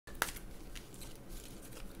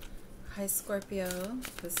Hi Scorpio,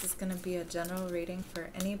 this is going to be a general reading for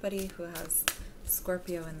anybody who has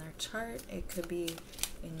Scorpio in their chart. It could be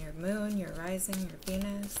in your moon, your rising, your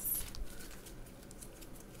Venus.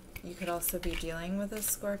 You could also be dealing with a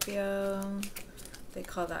Scorpio. They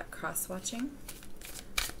call that cross-watching.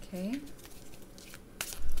 Okay.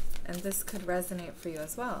 And this could resonate for you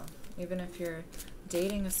as well, even if you're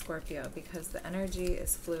dating a Scorpio, because the energy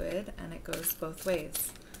is fluid and it goes both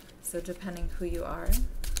ways. So depending who you are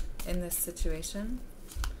in this situation,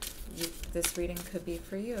 this reading could be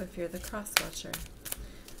for you if you're the cross-watcher.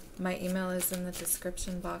 My email is in the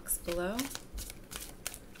description box below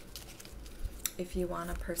if you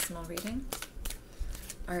want a personal reading.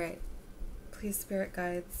 Alright, please, spirit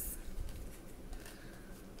guides,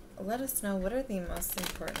 let us know what are the most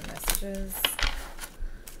important messages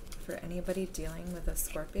for anybody dealing with a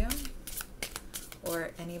Scorpio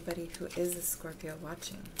or anybody who is a Scorpio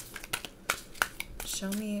watching.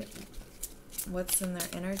 Show me what's in their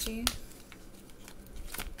energy.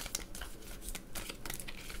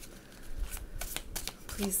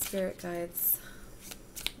 Please, spirit guides,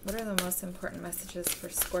 what are the most important messages for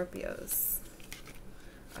Scorpios?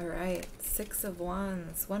 All right, Six of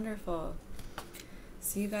Wands, wonderful.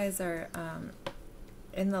 So you guys are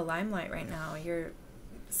in the limelight right now. You're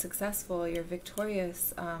successful, you're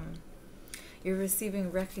victorious, you're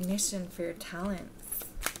receiving recognition for your talents.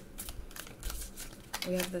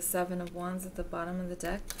 We have the Seven of Wands at the bottom of the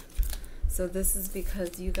deck. So this is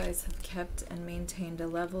because you guys have kept and maintained a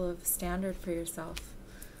level of standard for yourself.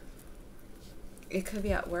 It could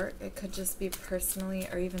be at work, it could just be personally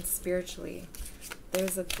or even spiritually.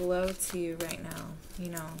 There's a glow to you right now, you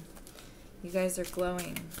know. You guys are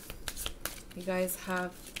glowing. You guys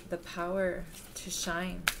have the power to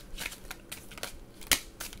shine.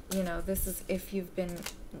 You know, this is if you've been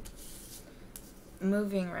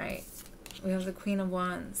moving right. We have the Queen of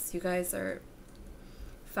Wands. You guys are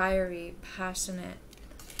fiery, passionate,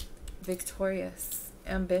 victorious,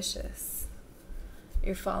 ambitious.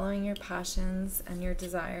 You're following your passions and your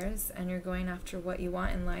desires, and you're going after what you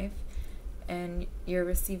want in life, and you're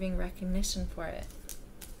receiving recognition for it.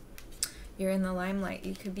 You're in the limelight.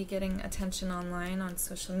 You could be getting attention online on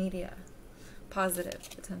social media. Positive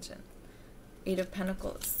attention. Eight of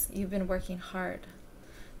Pentacles. You've been working hard.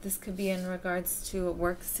 This could be in regards to a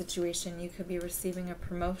work situation. You could be receiving a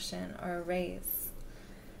promotion or a raise.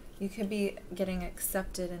 You could be getting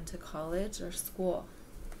accepted into college or school.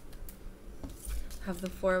 Have the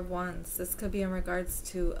Four of Wands. This could be in regards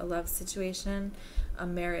to a love situation, a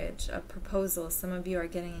marriage, a proposal. Some of you are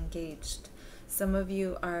getting engaged. Some of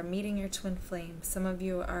you are meeting your twin flame. Some of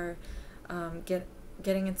you are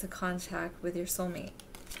getting into contact with your soulmate.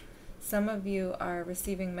 Some of you are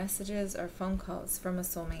receiving messages or phone calls from a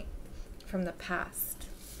soulmate from the past.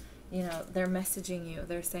 You know, they're messaging you.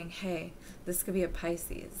 They're saying, hey, this could be a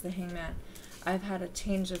Pisces, the Hangman. I've had a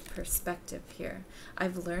change of perspective here.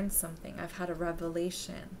 I've learned something. I've had a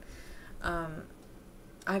revelation.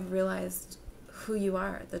 I've realized who you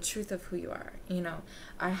are, the truth of who you are. You know,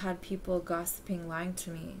 I had people gossiping, lying to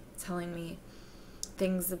me, telling me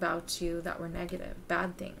things about you that were negative,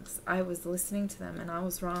 bad things. I was listening to them and I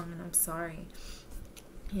was wrong, and I'm sorry.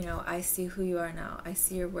 You know, I see who you are now. I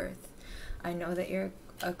see your worth. I know that you're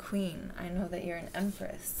a queen. I know that you're an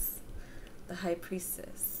empress, the high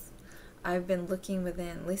priestess. I've been looking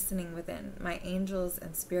within, listening within. My angels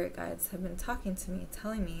and spirit guides have been talking to me,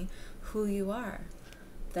 telling me who you are,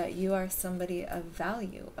 that you are somebody of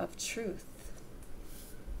value, of truth.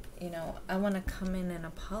 You know, I want to come in and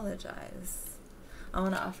apologize. I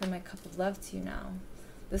want to offer my cup of love to you now.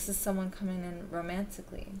 This is someone coming in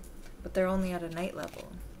romantically, but they're only at a night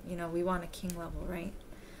level. You know, we want a king level, right?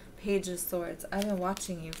 Page of Swords. I've been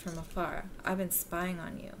watching you from afar. I've been spying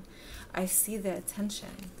on you. I see the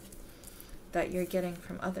attention that you're getting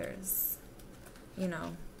from others, you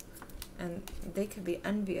know, and they could be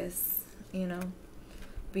envious, you know.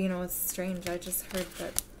 But you know, it's strange. I just heard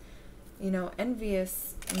that, you know,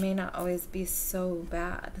 envious may not always be so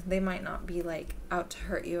bad. They might not be like out to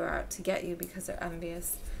hurt you or out to get you because they're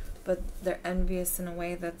envious, but they're envious in a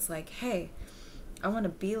way that's like, hey, I want to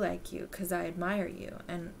be like you because I admire you,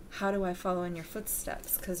 and how do I follow in your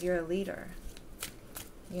footsteps? Because you're a leader.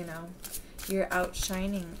 You know, you're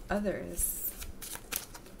outshining others.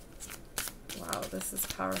 Wow, this is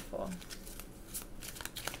powerful.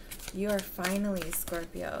 You are finally,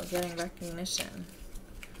 Scorpio, getting recognition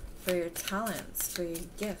for your talents, for your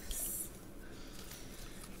gifts.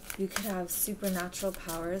 You could have supernatural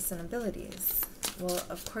powers and abilities. Well,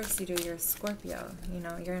 of course you do. You're a Scorpio. You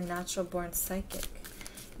know, you're a natural born psychic.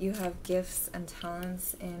 You have gifts and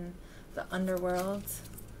talents in the underworld.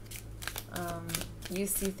 You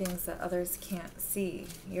see things that others can't see.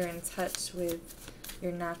 You're in touch with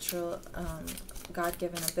your natural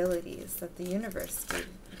God-given abilities that the universe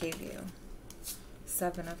gave you.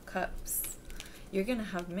 7 of Cups. You're going to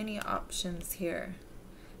have many options here.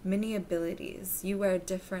 Many abilities. You wear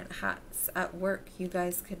different hats. At work, you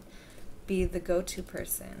guys could be the go-to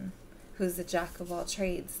person who's a jack of all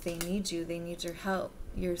trades. They need you. They need your help.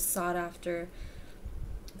 You're sought after.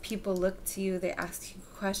 People look to you. They ask you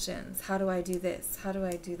questions. How do I do this? How do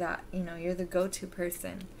I do that? You know, you're the go-to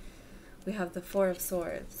person. We have the 4 of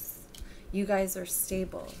Swords. You guys are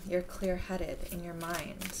stable. You're clear-headed in your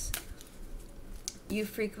mind. You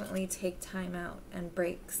frequently take time out and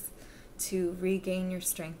breaks to regain your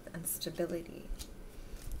strength and stability.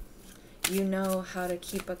 You know how to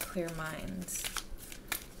keep a clear mind.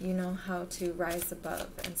 You know how to rise above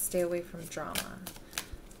and stay away from drama.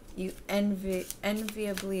 You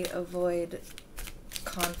enviably avoid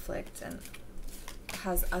conflict and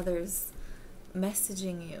has others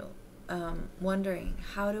messaging you, wondering,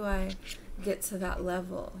 how do I get to that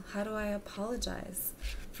level? How do I apologize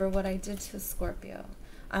for what I did to Scorpio?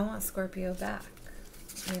 I want Scorpio back,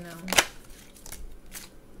 you know.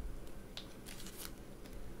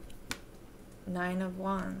 9 of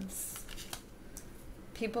Wands.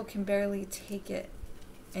 People can barely take it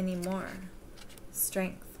anymore.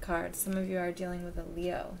 Strength card. Some of you are dealing with a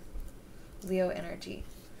Leo energy.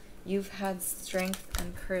 You've had strength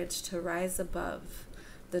and courage to rise above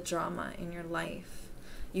the drama in your life.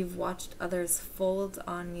 You've watched others fold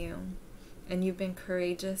on you, and you've been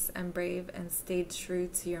courageous and brave and stayed true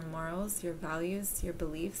to your morals, your values, your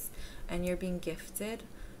beliefs, and you're being gifted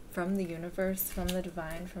from the universe, from the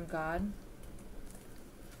divine, from God.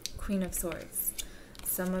 Queen of Swords.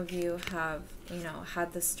 Some of you have, you know,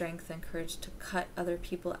 had the strength and courage to cut other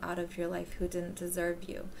people out of your life who didn't deserve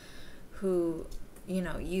you, who, you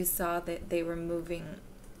know, you saw that they were moving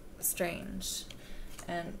strange.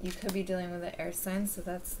 And you could be dealing with an air sign, so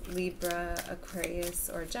that's Libra, Aquarius,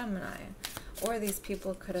 or Gemini. Or these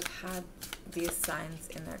people could have had these signs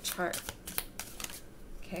in their chart.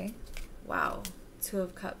 Okay? Wow. 2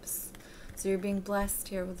 of Cups. So you're being blessed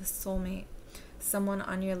here with a soulmate. Someone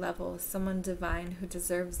on your level, someone divine who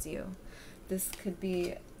deserves you. This could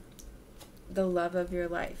be the love of your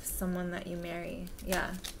life, someone that you marry.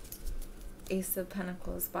 Yeah. Ace of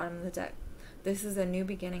Pentacles, bottom of the deck. This is a new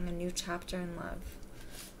beginning, a new chapter in love.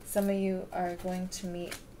 Some of you are going to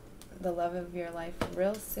meet the love of your life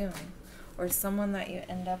real soon, or someone that you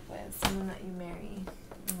end up with, someone that you marry.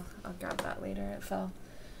 Oh, I'll grab that later. It fell.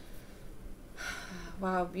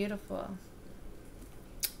 Wow, beautiful.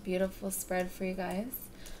 Beautiful spread for you guys.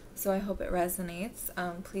 So I hope it resonates.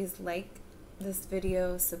 Please like this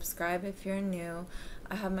video, subscribe if you're new.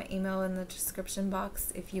 I have my email in the description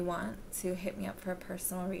box if you want to hit me up for a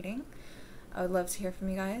personal reading. I would love to hear from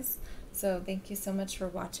you guys. So thank you so much for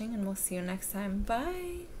watching, and we'll see you next time.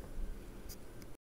 Bye!